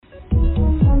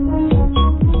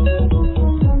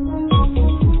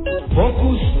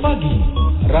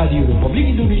Radio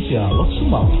Republik Indonesia Lok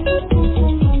Sumawe.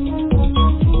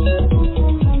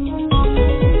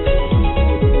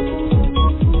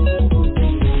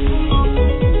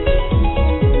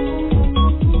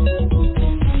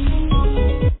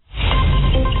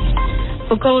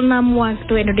 Pukul 6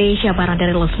 waktu Indonesia Barat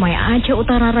dari Losmai Aceh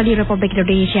Utara, Radio Republik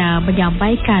Indonesia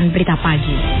menyampaikan berita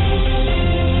pagi.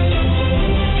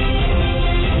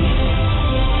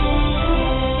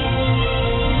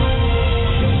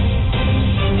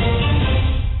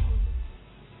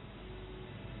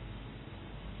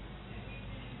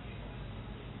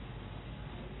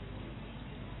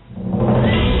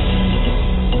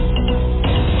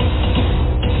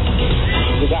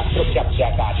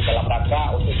 Siaga di dalam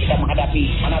rangka untuk kita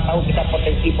menghadapi, mana tahu kita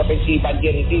potensi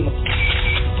banjir ini.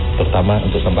 Terutama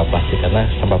untuk sampah plastik, karena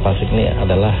sampah plastik ini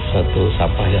adalah satu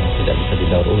sampah yang tidak bisa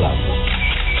didaur ulang.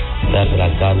 Dan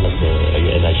serahkan ke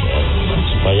UNHCR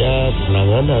supaya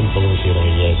penanganan pengungsi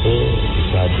Rohingya itu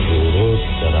bisa diurus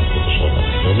secara profesional.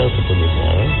 Dan sepenuhnya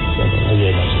adalah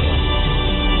UNHCR.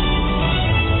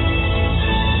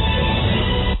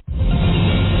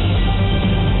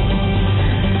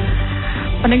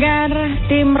 Pendengar,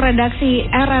 tim redaksi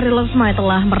RRI Losmai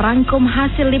telah merangkum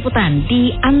hasil liputan di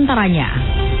antaranya.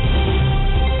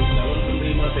 Calon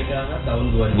penerima PKH tahun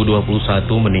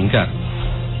 2021 meningkat.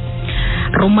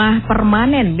 Rumah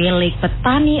permanen milik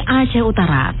petani Aceh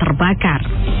Utara terbakar.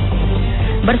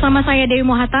 Bersama saya Dewi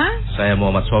Mohata. Saya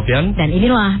Muhammad Sofyan. Dan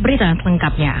inilah berita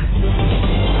selengkapnya.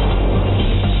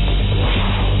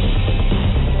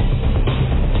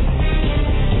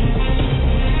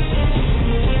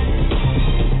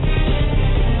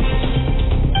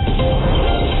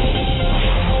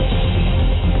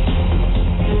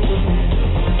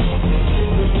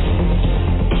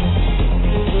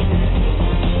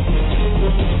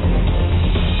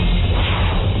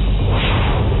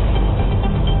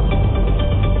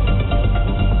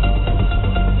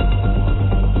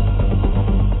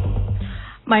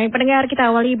 Baik pendengar,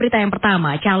 kita awali berita yang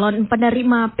pertama. Calon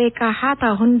penerima PKH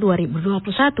tahun 2021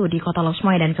 di Kota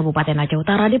Losmai dan Kabupaten Aceh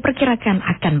Utara diperkirakan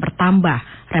akan bertambah.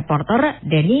 Reporter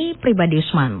Denny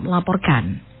Pribadiusman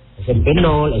melaporkan. SMP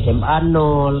 0, SMA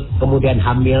 0, kemudian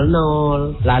hamil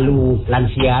 0, lalu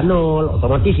lansia 0,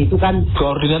 otomatis itu kan.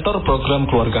 Koordinator Program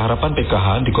Keluarga Harapan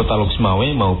PKH di Kota Lok Sumawe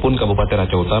maupun Kabupaten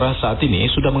Aceh Utara saat ini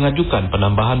sudah mengajukan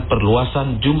penambahan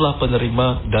perluasan jumlah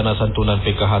penerima dana santunan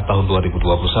PKH tahun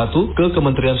 2021 ke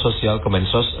Kementerian Sosial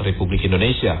Kemensos Republik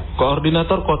Indonesia.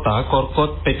 Koordinator Kota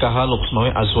Korkot PKH Lok Sumawe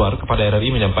Azwar kepada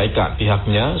RRI menyampaikan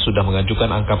pihaknya sudah mengajukan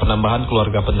angka penambahan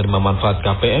keluarga penerima manfaat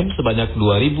KPM sebanyak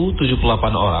 2.078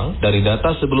 orang. Dari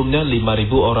data sebelumnya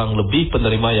 5.000 orang lebih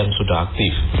penerima yang sudah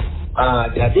aktif.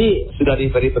 Jadi sudah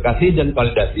diverifikasi dan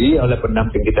validasi oleh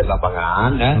pendamping kita di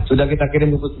lapangan, ya. Sudah kita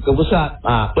kirim ke pusat.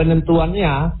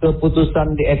 Penentuannya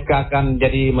keputusan di SK kan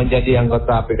menjadi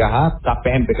anggota PKH,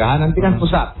 KPM PKH nanti kan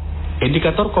pusat.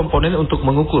 Indikator komponen untuk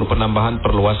mengukur penambahan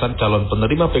perluasan calon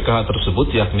penerima PKH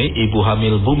tersebut yakni ibu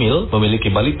hamil bumil,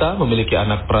 memiliki balita, memiliki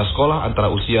anak prasekolah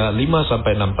antara usia 5-6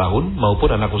 tahun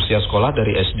maupun anak usia sekolah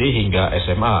dari SD hingga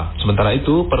SMA. Sementara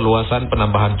itu, perluasan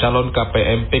penambahan calon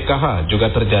KPM PKH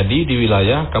juga terjadi di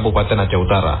wilayah Kabupaten Aceh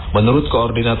Utara. Menurut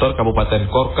Koordinator Kabupaten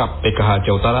Korkap PKH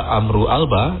Aceh Utara Amru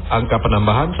Alba, angka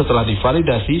penambahan setelah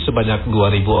divalidasi sebanyak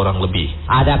 2.000 orang lebih.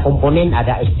 Ada komponen,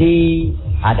 ada SD,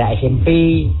 ada SMP,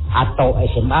 atau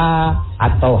SMA,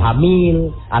 atau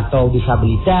hamil, atau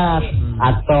disabilitas,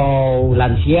 atau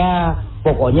lansia,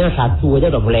 pokoknya satu aja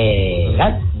udah boleh,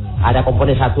 kan? Ada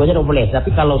komponen satu aja udah boleh,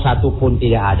 tapi kalau satu pun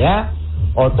tidak ada,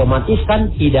 otomatis kan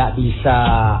tidak bisa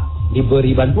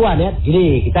diberi bantuan ya.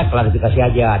 Jadi kita klarifikasi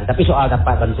aja, tapi soal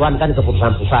dapat bantuan kan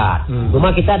keputusan pusat.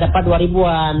 Cuma kita dapat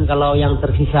 2.000-an kalau yang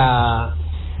tersisa.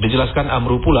 Dijelaskan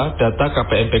Amru pula, data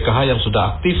KPM PKH yang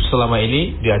sudah aktif selama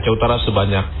ini di Aceh Utara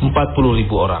sebanyak 40.000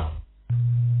 orang.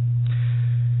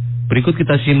 Berikut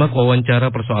kita simak wawancara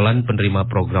persoalan penerima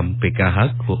program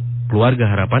PKH Keluarga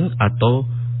Harapan atau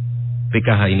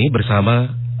PKH ini bersama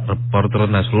reporter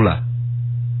Nasrullah.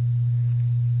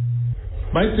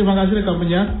 Baik, terima kasih rekan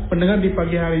pendengar. Di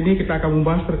pagi hari ini kita akan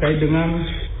membahas terkait dengan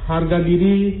harga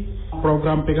diri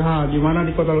program PKH, di mana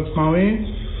di Kota Lok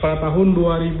Sumawe pada tahun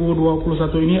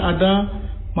 2021 ini ada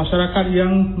masyarakat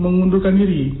yang mengundurkan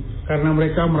diri karena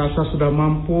mereka merasa sudah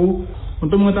mampu.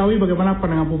 Untuk mengetahui bagaimana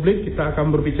pandangan publik, kita akan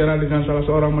berbicara dengan salah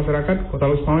seorang masyarakat Kota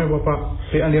Lok Sumawe, Bapak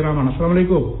Andi Rahman.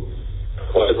 Assalamualaikum.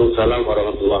 Waalaikumsalam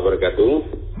warahmatullahi wabarakatuh.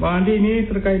 Mbak Andi, ini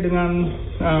terkait dengan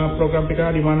program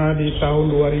PKH di mana di tahun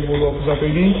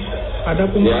 2021 ini ada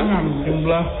pengurangan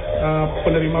jumlah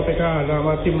penerima PKH. Dalam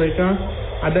arti mereka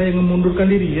ada yang memundurkan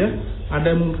diri ya.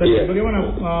 Ada yang mengundurkan diri. Bagaimana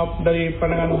dari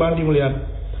pandangan Mbak Andi melihat?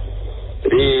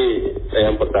 Jadi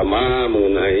yang pertama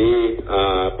mengenai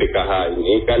PKH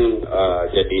ini kan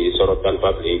jadi sorotan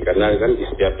publik karena kan di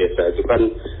setiap desa itu kan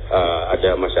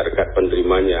ada masyarakat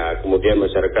penerimanya, kemudian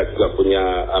masyarakat juga punya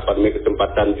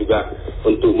kesempatan juga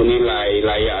untuk menilai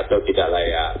layak atau tidak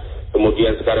layak.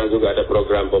 Kemudian sekarang juga ada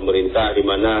program pemerintah di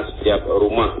mana setiap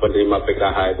rumah penerima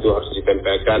PKH itu harus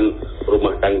ditempelkan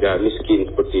rumah tangga miskin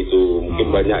seperti itu.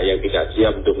 Mungkin banyak yang tidak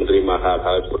siap untuk menerima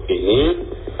hal-hal seperti ini,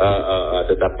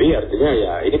 tetapi artinya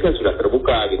ya ini kan sudah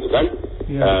terbuka gitu kan,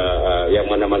 yang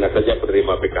mana-mana saja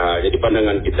penerima PKH. Jadi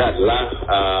pandangan kita adalah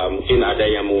mungkin ada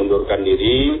yang mengundurkan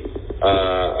diri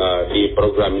di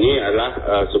program ini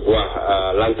adalah sebuah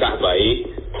langkah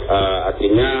baik,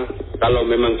 artinya kalau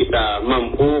memang kita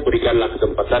mampu, berikanlah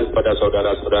kesempatan kepada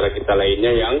saudara-saudara kita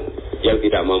lainnya yang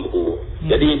tidak mampu.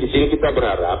 Jadi di sini kita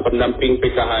berharap pendamping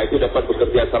PKH itu dapat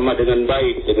bekerja sama dengan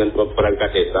baik dengan perangkat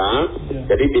desa.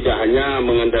 Jadi tidak hanya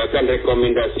mengandalkan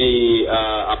rekomendasi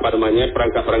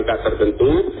perangkat-perangkat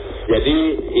tertentu. Jadi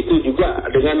itu juga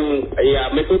dengan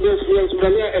metode yang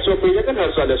sebenarnya SOP-nya kan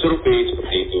harus ada survei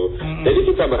seperti itu. Jadi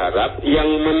kita berharap yang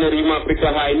menerima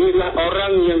PKH inilah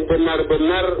orang yang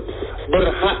benar-benar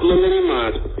berhak menerima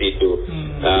seperti itu.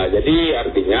 Jadi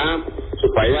artinya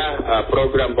supaya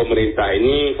program pemerintah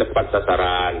ini tepat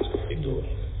sasaran seperti itu.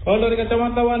 Kalau dari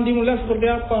kacamata Wandi melihat seperti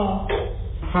apa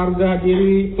harga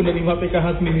diri penerima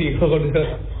PKH sendiri?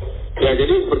 Ya,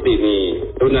 jadi seperti ini.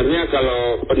 Sebenarnya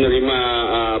kalau penerima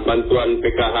bantuan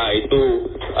PKH itu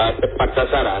tepat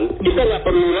sasaran, kita nggak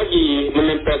perlu lagi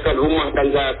menempelkan rumah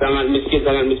tangga sangat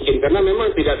miskin karena memang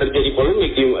tidak terjadi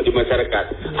polemik di masyarakat.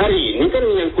 Hari ini kan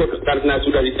menyangkut karena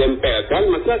sudah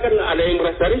ditempelkan, maka kan ada yang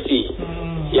merasa risih.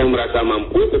 Yang merasa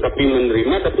mampu tetapi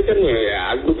menerima, tapi kan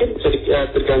ya mungkin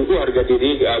terganggu harga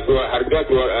diri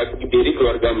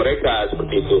keluarga mereka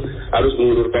seperti itu, harus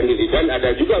mengundurkan diri. Dan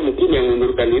ada juga mungkin yang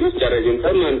mengundurkan diri secara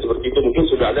gentleman seperti itu,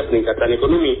 mungkin sudah ada peningkatan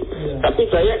ekonomi. Tapi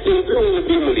saya cenderung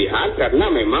lebih melihat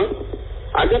karena memang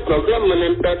ada program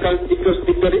menempelkan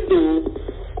stiker-stiker itu.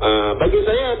 Bagi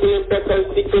saya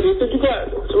menempelkan stiker itu juga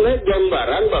sebenarnya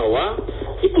gambaran bahwa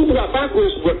itu nggak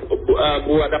bagus buat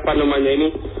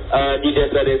di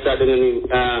desa-desa dengan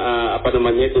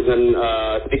dengan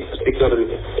stiker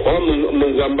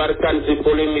menggambarkan si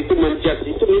polling itu menjudge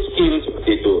itu miskin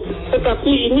seperti itu.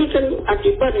 Tetapi ini kan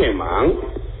akibat memang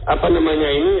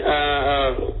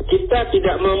kita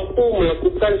tidak mampu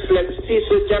melakukan seleksi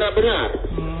secara benar.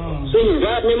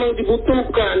 Sehingga memang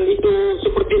dibutuhkan itu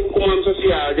seperti hukuman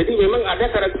sosial. Jadi memang ada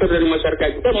karakter dari masyarakat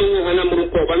kita hanya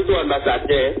merupakan bantuan bahasa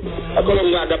Aceh. Kalau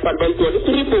nggak dapat bantuan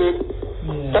itu ribut.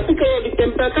 Tapi kalau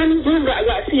ditempelkan dia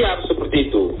nggak siap seperti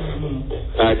itu.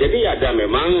 Jadi ada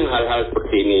memang hal-hal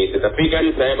seperti ini. Tetapi kan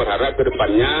saya berharap ke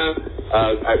depannya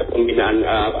ada pembinaan,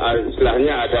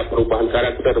 istilahnya ada perubahan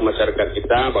karakter masyarakat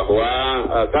kita bahwa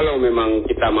kalau memang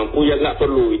kita mampu ya nggak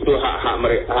perlu, itu hak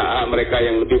mereka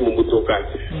yang lebih membutuhkan.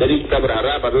 Jadi kita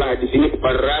berharap adalah di sini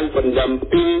peran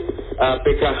pendamping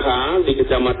PKH di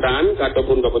kecamatan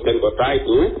ataupun kabupaten kota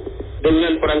itu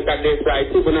dengan perangkat desa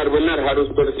itu benar-benar harus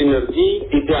bersinergi,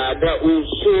 tidak ada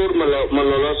unsur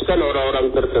meloloskan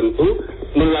orang-orang tertentu,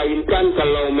 melainkan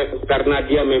karena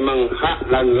dia memang hak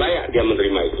dan layak dia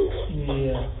menerima itu.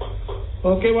 Iya.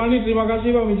 Oke, Wani, terima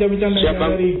kasih Bang bincang-bincang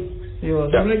dari.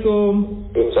 Assalamualaikum.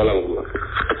 Assalamualaikum.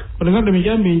 Pendengar,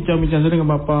 demikian bincang-bincang saya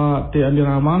dengan Bapak T. Andi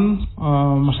Rahman,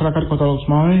 masyarakat Kota Lok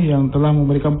Sumawe yang telah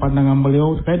memberikan pandangan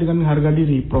beliau terkait dengan harga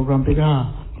diri program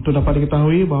PKH. Untuk dapat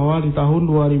diketahui bahwa di tahun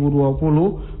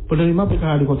 2020 penerima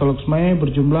PKH di Kota Lok Sumawe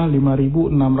berjumlah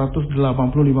 5.685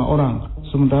 orang.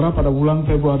 Sementara pada bulan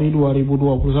Februari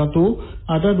 2021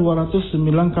 ada 209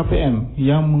 KPM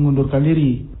yang mengundurkan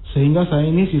diri. Sehingga saat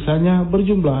ini sisanya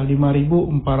berjumlah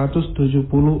 5.476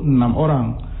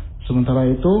 orang. Sementara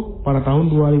itu, pada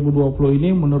tahun 2020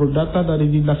 ini menurut data dari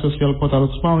Dinas Sosial Kota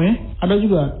Lok Sumawe, ada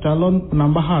juga calon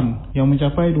penambahan yang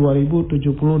mencapai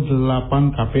 2.078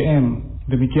 KPM.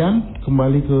 Demikian,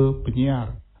 kembali ke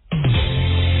penyiar.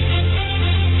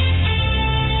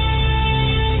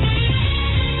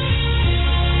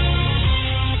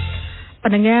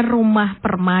 Pendengar, rumah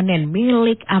permanen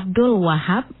milik Abdul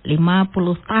Wahab,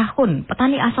 50 tahun,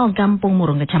 petani asal Gampung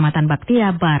Murung, Kecamatan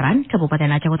Baktia Baran, Kabupaten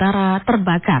Aceh Utara,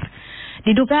 terbakar.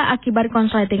 Diduga akibat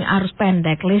konsleting arus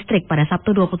pendek listrik pada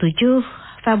Sabtu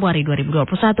 27 Februari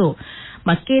 2021.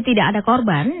 Meski tidak ada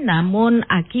korban, namun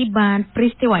akibat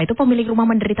peristiwa itu pemilik rumah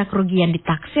menderita kerugian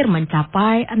ditaksir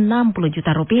mencapai 60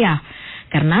 juta rupiah.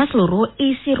 Karena seluruh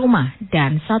isi rumah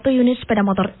dan 1 unit sepeda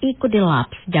motor ikut dilap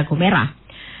jago merah.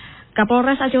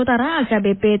 Kapolres Aceh Utara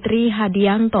AKBP Tri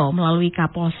Hadianto melalui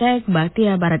Kapolsek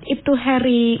Baktia Barat Ibtu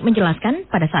Heri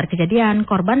menjelaskan pada saat kejadian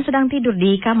korban sedang tidur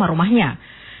di kamar rumahnya.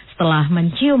 Setelah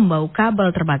mencium bau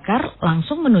kabel terbakar,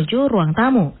 langsung menuju ruang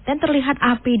tamu dan terlihat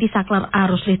api di saklar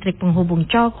arus listrik penghubung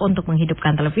cok untuk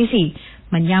menghidupkan televisi,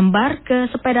 menyambar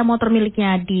ke sepeda motor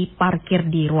miliknya diparkir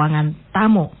di ruangan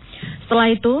tamu.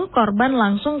 Setelah itu, korban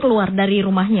langsung keluar dari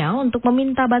rumahnya untuk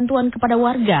meminta bantuan kepada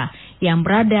warga yang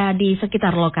berada di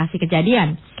sekitar lokasi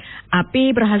kejadian.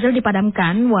 Api berhasil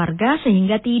dipadamkan warga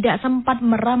sehingga tidak sempat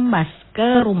merambas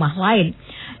ke rumah lain.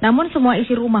 Namun semua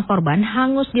isi rumah korban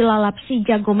hangus dilalap si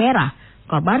jago merah.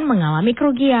 Korban mengalami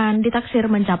kerugian ditaksir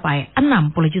mencapai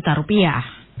 60 juta rupiah.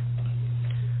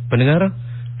 Pendengar,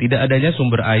 tidak adanya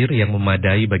sumber air yang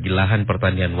memadai bagi lahan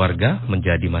pertanian warga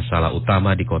menjadi masalah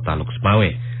utama di Kota Loksmawe,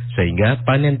 sehingga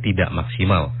panen tidak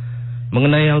maksimal.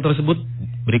 Mengenai hal tersebut,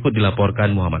 berikut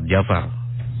dilaporkan Muhammad Jafar.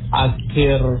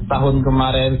 Akhir tahun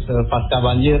kemarin pasca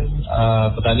banjir,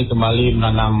 petani kembali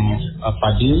menanam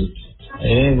padi.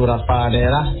 Ini beberapa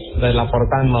daerah sudah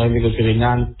dilaporkan mengalami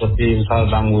kekeringan seperti misal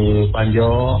Bangui,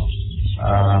 Panjo,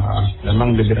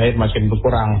 memang debit air makin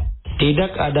berkurang.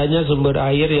 Tidak adanya sumber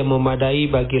air yang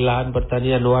memadai bagi lahan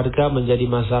pertanian warga menjadi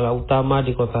masalah utama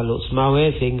di Kota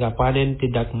Loksmawe sehingga panen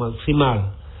tidak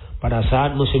maksimal. Pada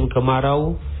saat musim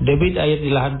kemarau, debit air di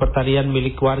lahan pertanian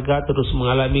milik warga terus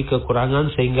mengalami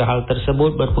kekurangan sehingga hal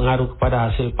tersebut berpengaruh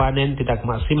kepada hasil panen tidak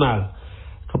maksimal.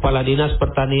 Kepala Dinas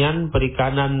Pertanian,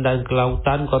 Perikanan dan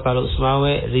Kelautan Kota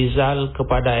Loksmawe, Rizal,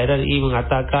 kepada RRI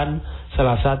mengatakan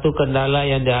salah satu kendala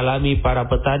yang dialami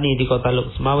para petani di Kota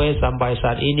Loksmawe sampai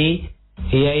saat ini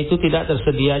yaitu tidak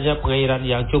tersedianya pengairan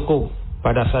yang cukup.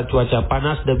 Pada saat cuaca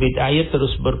panas, debit air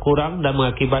terus berkurang dan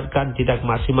mengakibatkan tidak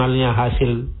maksimalnya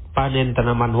hasil panen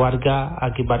tanaman warga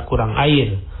akibat kurang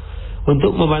air.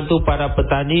 Untuk membantu para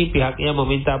petani, pihaknya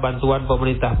meminta bantuan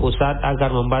pemerintah pusat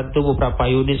agar membantu beberapa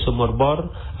unit sumur bor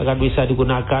agar bisa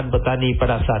digunakan petani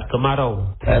pada saat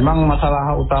kemarau. Memang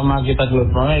masalah utama kita di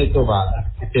Loksmawe itu Pak,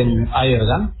 sistem air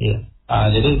kan? Iya.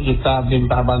 Jadi kita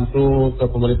minta bantu ke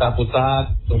pemerintah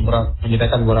pusat untuk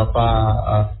menyediakan beberapa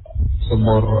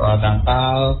sumur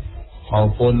dangkal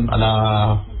maupun ada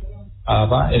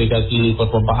irigasi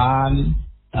perpompaan.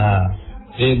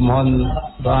 Jadi mohon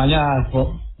doanya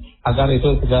agar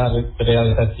itu segera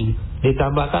terrealisasi.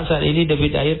 Ditambahkan saat ini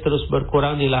debit air terus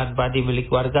berkurang di lahan padi milik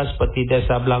warga seperti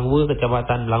Desa Blangwu,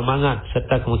 Kecamatan Blangmangat,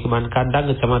 serta Pemukiman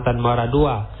Kandang, Kecamatan Muara II.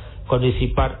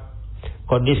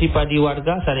 Kondisi padi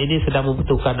warga saat ini sedang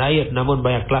membutuhkan air, namun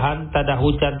banyak lahan tanda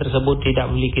hujan tersebut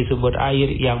tidak memiliki sumber air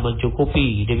yang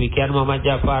mencukupi. Demikian Muhammad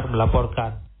Jafar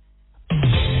melaporkan.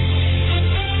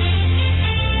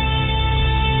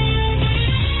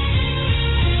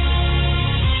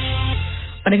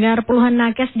 Pendengar, puluhan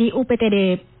nakes di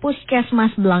UPTD Puskesmas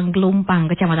Blanggelumpang,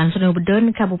 Kecamatan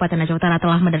Sunubedun, Kabupaten Aceh Utara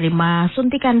telah menerima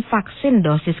suntikan vaksin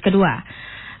dosis kedua.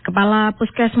 Kepala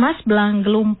Puskesmas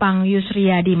Blanggelumpang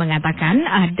Yusriyadi mengatakan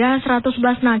ada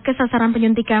 111 nakes sasaran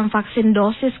penyuntikan vaksin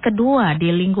dosis kedua di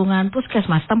lingkungan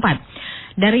Puskesmas tempat.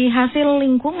 Dari hasil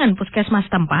lingkungan Puskesmas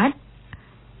tempat,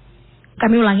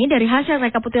 kami ulangi, dari hasil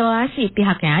rekapitulasi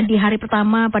pihaknya di hari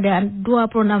pertama pada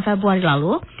 26 Februari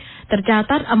lalu,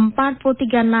 tercatat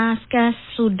 43 nakes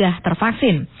sudah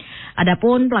tervaksin.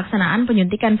 Adapun pelaksanaan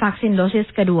penyuntikan vaksin dosis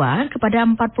kedua kepada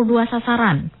 42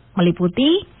 sasaran,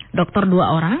 meliputi dokter 2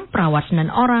 orang, perawat 9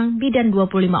 orang, bidan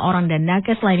 25 orang, dan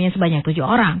nakes lainnya sebanyak 7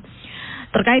 orang.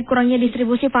 Terkait kurangnya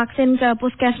distribusi vaksin ke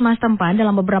puskesmas tempat,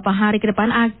 dalam beberapa hari ke depan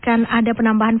akan ada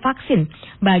penambahan vaksin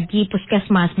bagi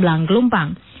Puskesmas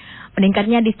Blanggelumpang.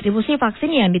 Meningkatnya distribusi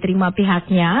vaksin yang diterima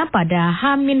pihaknya pada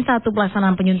H-1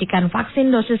 pelaksanaan penyuntikan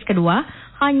vaksin dosis kedua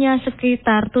hanya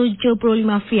sekitar 75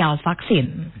 vial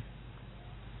vaksin.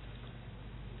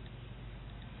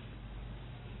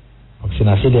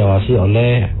 Vaksinasi diawasi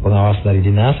oleh pengawas dari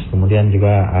dinas, kemudian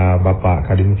juga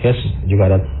Bapak Kadinkes juga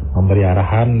ada memberi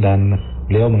arahan, dan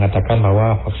beliau mengatakan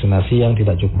bahwa vaksinasi yang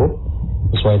tidak cukup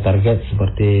sesuai target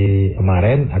seperti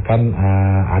kemarin akan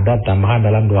ada tambahan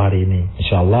dalam 2 hari ini.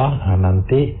 InsyaAllah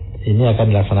nanti ini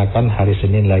akan dilaksanakan hari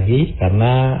Senin lagi,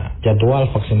 karena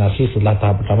jadwal vaksinasi setelah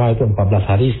tahap pertama itu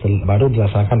 14 hari baru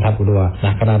dilaksanakan tahap kedua.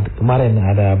 Nah, karena kemarin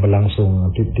ada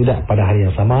berlangsung tidak pada hari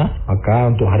yang sama,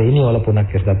 maka untuk hari ini walaupun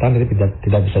nakes datang jadi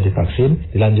tidak bisa divaksin,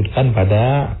 dilanjutkan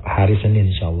pada hari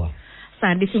Senin insyaAllah.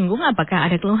 Saat disinggung apakah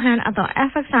ada keluhan atau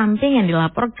efek samping yang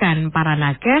dilaporkan para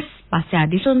nakes pasca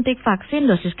disuntik vaksin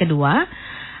dosis kedua,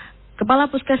 Kepala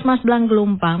Puskesmas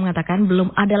Blanggelumpang mengatakan belum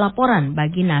ada laporan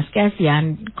bagi nakes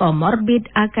yang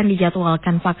komorbid akan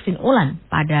dijadwalkan vaksin ulang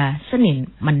pada Senin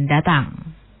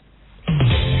mendatang.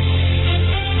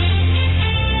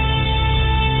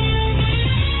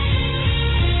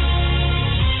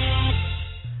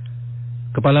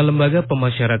 Kepala Lembaga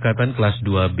Pemasyarakatan Kelas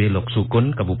 2B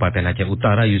Loksukun, Kabupaten Aceh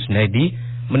Utara, Yusnedi,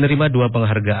 menerima 2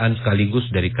 penghargaan sekaligus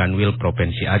dari Kanwil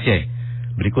Provinsi Aceh.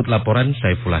 Berikut laporan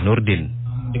Saifullah Nurdin.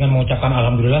 Dengan mengucapkan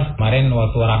alhamdulillah, kemarin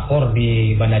waktu rakor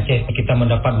di Banda Aceh kita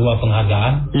mendapat 2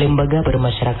 penghargaan. Lembaga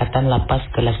Permasyarakatan Lapas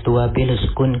Kelas 2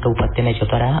 Beluskun Kabupaten Aceh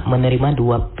Utara menerima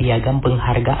 2 piagam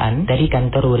penghargaan dari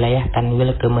Kantor Wilayah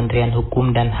Kanwil Kementerian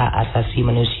Hukum dan Hak Asasi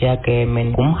Manusia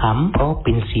Kemenkumham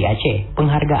Provinsi Aceh.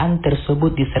 Penghargaan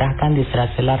tersebut diserahkan di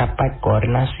sela-sela rapat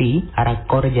koordinasi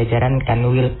Rakor jajaran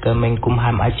Kanwil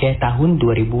Kemenkumham Aceh tahun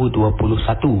 2021.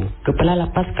 Kepala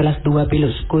Lapas Kelas 2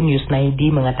 Beluskun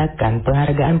Yusnaidi mengatakan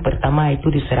penghargaan pertama itu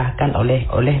diserahkan oleh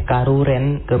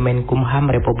Karuren Kemenkumham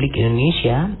Republik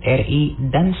Indonesia RI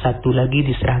dan satu lagi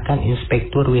diserahkan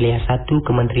Inspektur Wilayah 1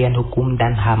 Kementerian Hukum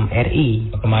dan HAM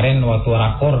RI. Kemarin waktu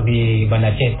rakor di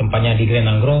Banda Aceh, tempatnya di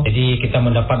Grenanggro, jadi kita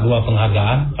mendapat 2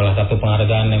 penghargaan. Salah satu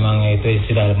penghargaan memang itu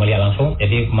sudah melihat langsung.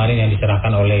 Jadi kemarin yang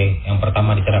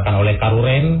pertama diserahkan oleh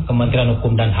Karuren Kementerian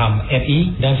Hukum dan HAM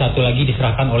RI dan satu lagi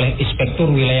diserahkan oleh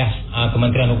Inspektur Wilayah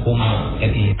Kementerian Hukum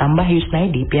RI. Tambah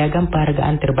Yusnaidi, piagam penghargaan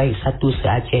terbaik 1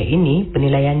 se-Aceh ini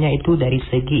penilaiannya itu dari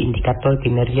segi indikator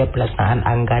kinerja pelaksanaan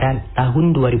anggaran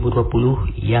tahun 2020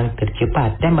 yang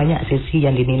tercepat dan banyak sesi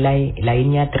yang dinilai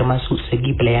lainnya termasuk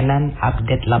segi pelayanan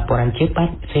update laporan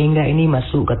cepat sehingga ini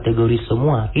masuk kategori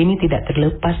semua. Ini tidak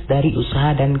terlepas dari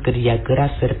usaha dan kerja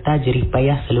keras serta jerih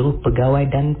payah seluruh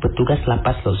pegawai dan petugas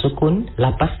Lapas Losukun,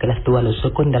 Lapas Kelas 2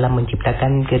 Losukun dalam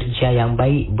menciptakan kerja yang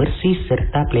baik, bersih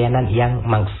serta pelayanan yang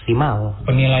maksimal.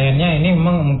 Penilaiannya ini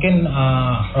memang mungkin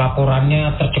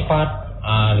laporannya tercepat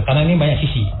karena ini banyak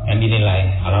sisi yang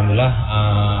dinilai. Alhamdulillah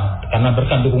karena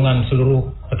berkat dukungan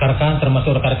seluruh rekan-rekan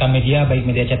termasuk rekan-rekan media baik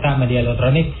media cetak, media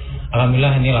elektronik.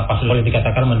 Alhamdulillah ini lapas boleh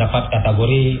dikatakan mendapat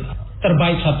kategori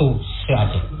terbaik 1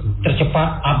 se-Aceh. Tercepat,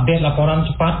 update laporan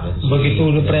cepat, begitu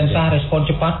diperintah respon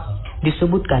cepat.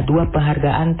 Disebutkan 2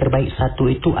 penghargaan terbaik 1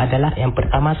 itu adalah yang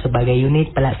pertama sebagai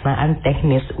unit pelaksanaan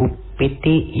teknis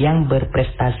UPT yang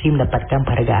berprestasi mendapatkan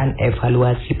penghargaan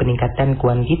evaluasi peningkatan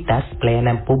kuantitas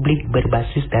pelayanan publik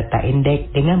berbasis data indeks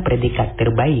dengan predikat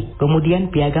terbaik. Kemudian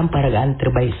piagam penghargaan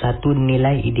terbaik 1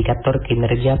 nilai indikator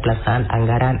kinerja pelaksanaan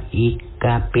anggaran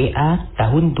IKPA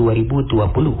tahun 2020.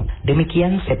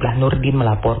 Demikian Saifullah Nurdin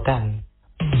melaporkan.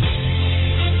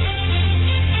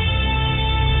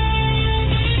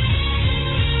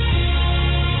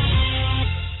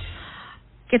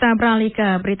 Kita beralih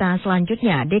ke berita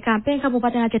selanjutnya. DKP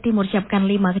Kabupaten Aceh Timur siapkan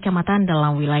 5 kecamatan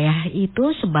dalam wilayah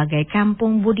itu sebagai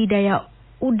kampung budidaya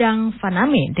udang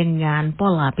faname dengan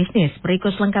pola bisnis.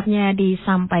 Berikut lengkapnya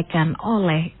disampaikan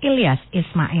oleh Ilyas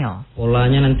Ismail.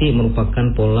 Polanya nanti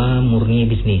merupakan pola murni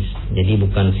bisnis, jadi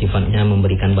bukan sifatnya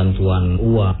memberikan bantuan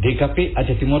uang. DKP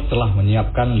Aceh Timur telah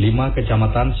menyiapkan 5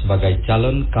 kecamatan sebagai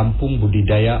calon kampung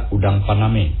budidaya udang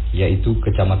faname, yaitu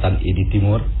Kecamatan Idi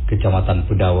Timur, Kecamatan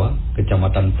Pedawa,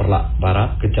 Kecamatan Perlak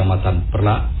Barat, Kecamatan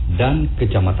Perlak, dan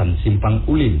Kecamatan Simpang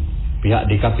Ulim. Pihak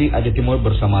DKP Aceh Timur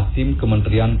bersama tim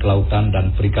Kementerian Kelautan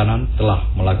dan Perikanan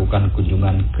telah melakukan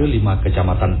kunjungan ke 5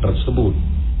 kecamatan tersebut.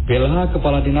 PLH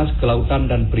Kepala Dinas Kelautan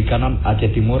dan Perikanan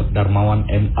Aceh Timur Darmawan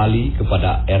M. Ali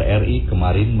kepada RRI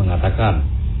kemarin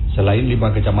mengatakan, selain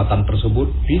 5 kecamatan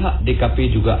tersebut, pihak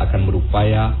DKP juga akan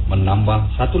berupaya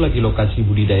menambah 1 lagi lokasi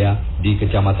budidaya di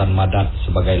Kecamatan Madat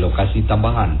sebagai lokasi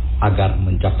tambahan agar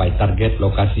mencapai target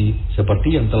lokasi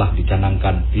seperti yang telah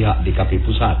dicanangkan pihak DKP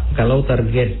Pusat. Kalau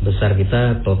target besar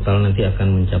kita total nanti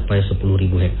akan mencapai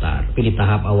 10.000 hektar. Tapi di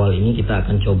tahap awal ini kita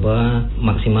akan coba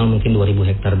maksimal mungkin 2.000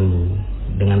 hektar dulu.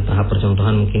 Dengan tahap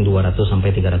percontohan mungkin 200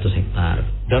 sampai 300 hektar.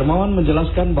 Darmawan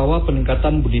menjelaskan bahwa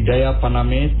peningkatan budidaya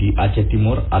faname di Aceh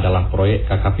Timur adalah proyek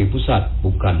KKP Pusat,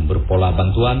 bukan berpola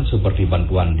bantuan seperti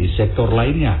bantuan di sektor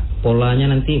lainnya. Polanya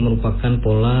nanti merupakan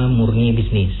pola murni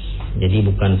bisnis, jadi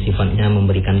bukan sifatnya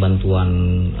memberikan bantuan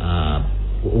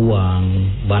uang,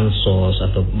 bansos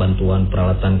atau bantuan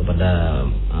peralatan kepada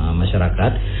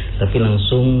masyarakat, tapi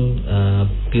langsung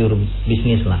pure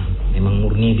bisnis lah, memang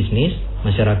murni bisnis.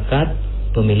 Masyarakat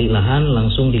pemilik lahan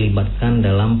langsung dilibatkan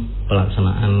dalam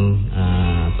pelaksanaan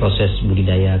proses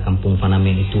budidaya kampung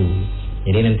faname itu.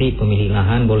 Jadi nanti pemilik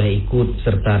lahan boleh ikut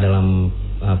serta dalam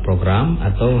program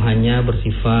atau hanya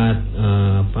bersifat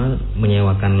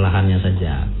menyewakan lahannya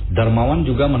saja. Darmawan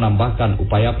juga menambahkan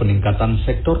upaya peningkatan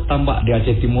sektor tambak di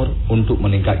Aceh Timur untuk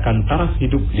meningkatkan taraf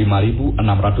hidup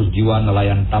 5.600 jiwa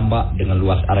nelayan tambak dengan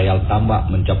luas areal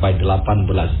tambak mencapai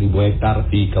 18.000 hektar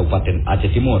di Kabupaten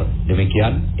Aceh Timur.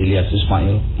 Demikian Ilyas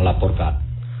Ismail melaporkan.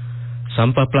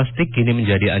 Sampah plastik kini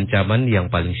menjadi ancaman yang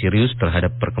paling serius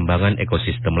terhadap perkembangan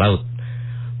ekosistem laut.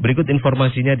 Berikut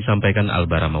informasinya disampaikan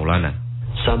Albara Maulana.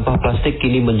 Sampah plastik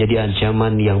kini menjadi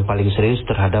ancaman yang paling serius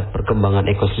terhadap perkembangan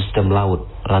ekosistem laut.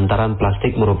 lantaran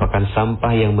plastik merupakan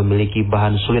sampah yang memiliki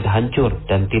bahan sulit hancur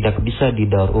dan tidak bisa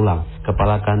didaur ulang.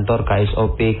 Kepala Kantor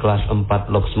KSOP Kelas 4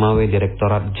 Loksmawe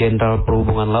Direktorat Jenderal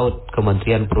Perhubungan Laut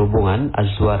Kementerian Perhubungan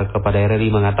Azwar kepada RRI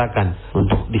mengatakan,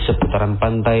 untuk di seputaran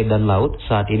pantai dan laut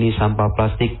saat ini sampah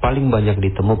plastik paling banyak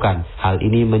ditemukan. Hal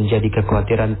ini menjadi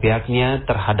kekhawatiran pihaknya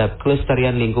terhadap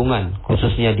kelestarian lingkungan,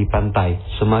 khususnya di pantai.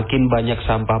 Semakin banyak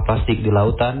sampah plastik di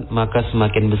lautan, maka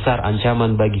semakin besar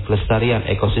ancaman bagi kelestarian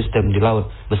ekosistem di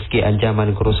laut. Meski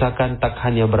ancaman kerusakan tak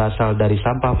hanya berasal dari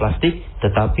sampah plastik,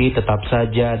 tetapi tetap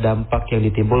saja dampak yang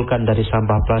ditimbulkan dari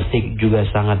sampah plastik juga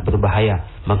sangat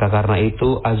berbahaya. Maka karena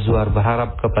itu, Azwar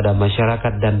berharap kepada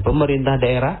masyarakat dan pemerintah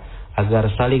daerah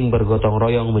agar saling bergotong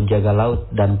royong menjaga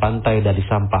laut dan pantai dari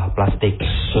sampah plastik.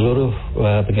 Seluruh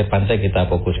pinggir pantai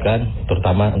kita fokuskan,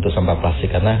 terutama untuk sampah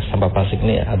plastik, karena sampah plastik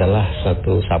ini adalah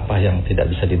satu sampah yang tidak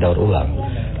bisa didaur ulang.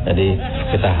 Jadi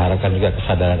kita harapkan juga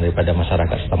kesadaran daripada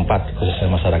masyarakat setempat,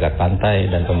 khususnya masyarakat pantai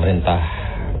dan pemerintah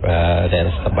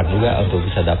daerah setempat juga untuk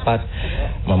bisa dapat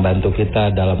membantu kita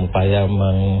dalam upaya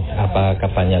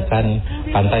mengkampanyekan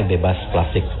pantai bebas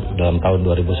plastik dalam tahun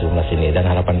 2019 ini. Dan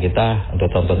harapan kita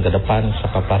untuk tahun-tahun ke depan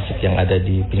sampah plastik yang ada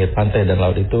di pinggir pantai dan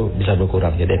laut itu bisa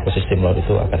berkurang. Jadi ekosistem laut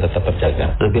itu akan tetap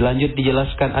terjaga. Lebih lanjut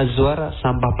dijelaskan Azwar,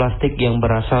 sampah plastik yang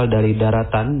berasal dari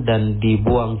daratan dan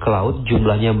dibuang ke laut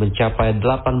jumlahnya mencapai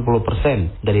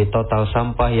 80% dari total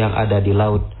sampah yang ada di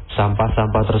laut.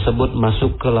 Sampah-sampah tersebut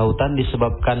masuk ke lautan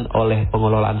disebabkan oleh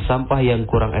pengelolaan sampah yang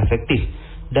kurang efektif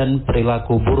dan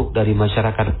perilaku buruk dari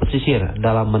masyarakat pesisir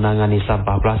dalam menangani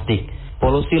sampah plastik.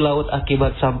 Polusi laut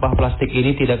akibat sampah plastik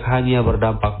ini tidak hanya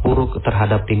berdampak buruk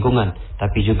terhadap lingkungan,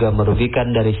 tapi juga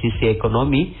merugikan dari sisi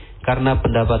ekonomi karena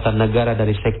pendapatan negara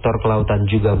dari sektor kelautan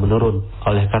juga menurun.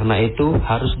 Oleh karena itu,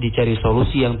 harus dicari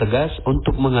solusi yang tegas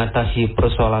untuk mengatasi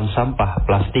persoalan sampah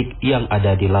plastik yang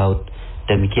ada di laut.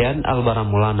 Demikian Albara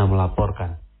Mulana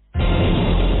melaporkan.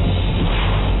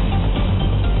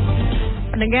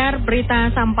 Pendengar,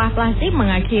 berita sampah plastik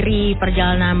mengakhiri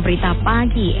perjalanan berita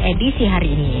pagi edisi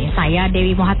hari ini. Saya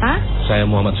Dewi Mohata. Saya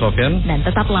Muhammad Sofyan. Dan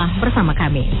tetaplah bersama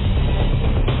kami.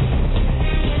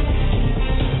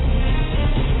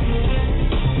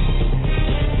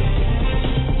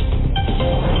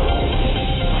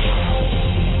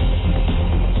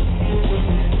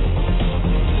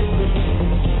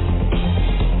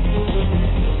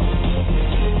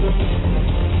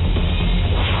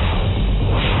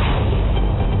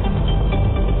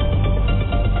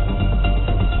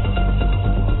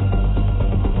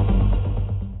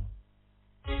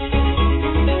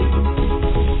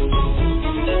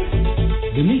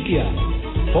 Demikian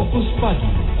Fokus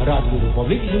Pagi Radio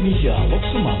Republik Indonesia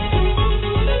Loksmawe.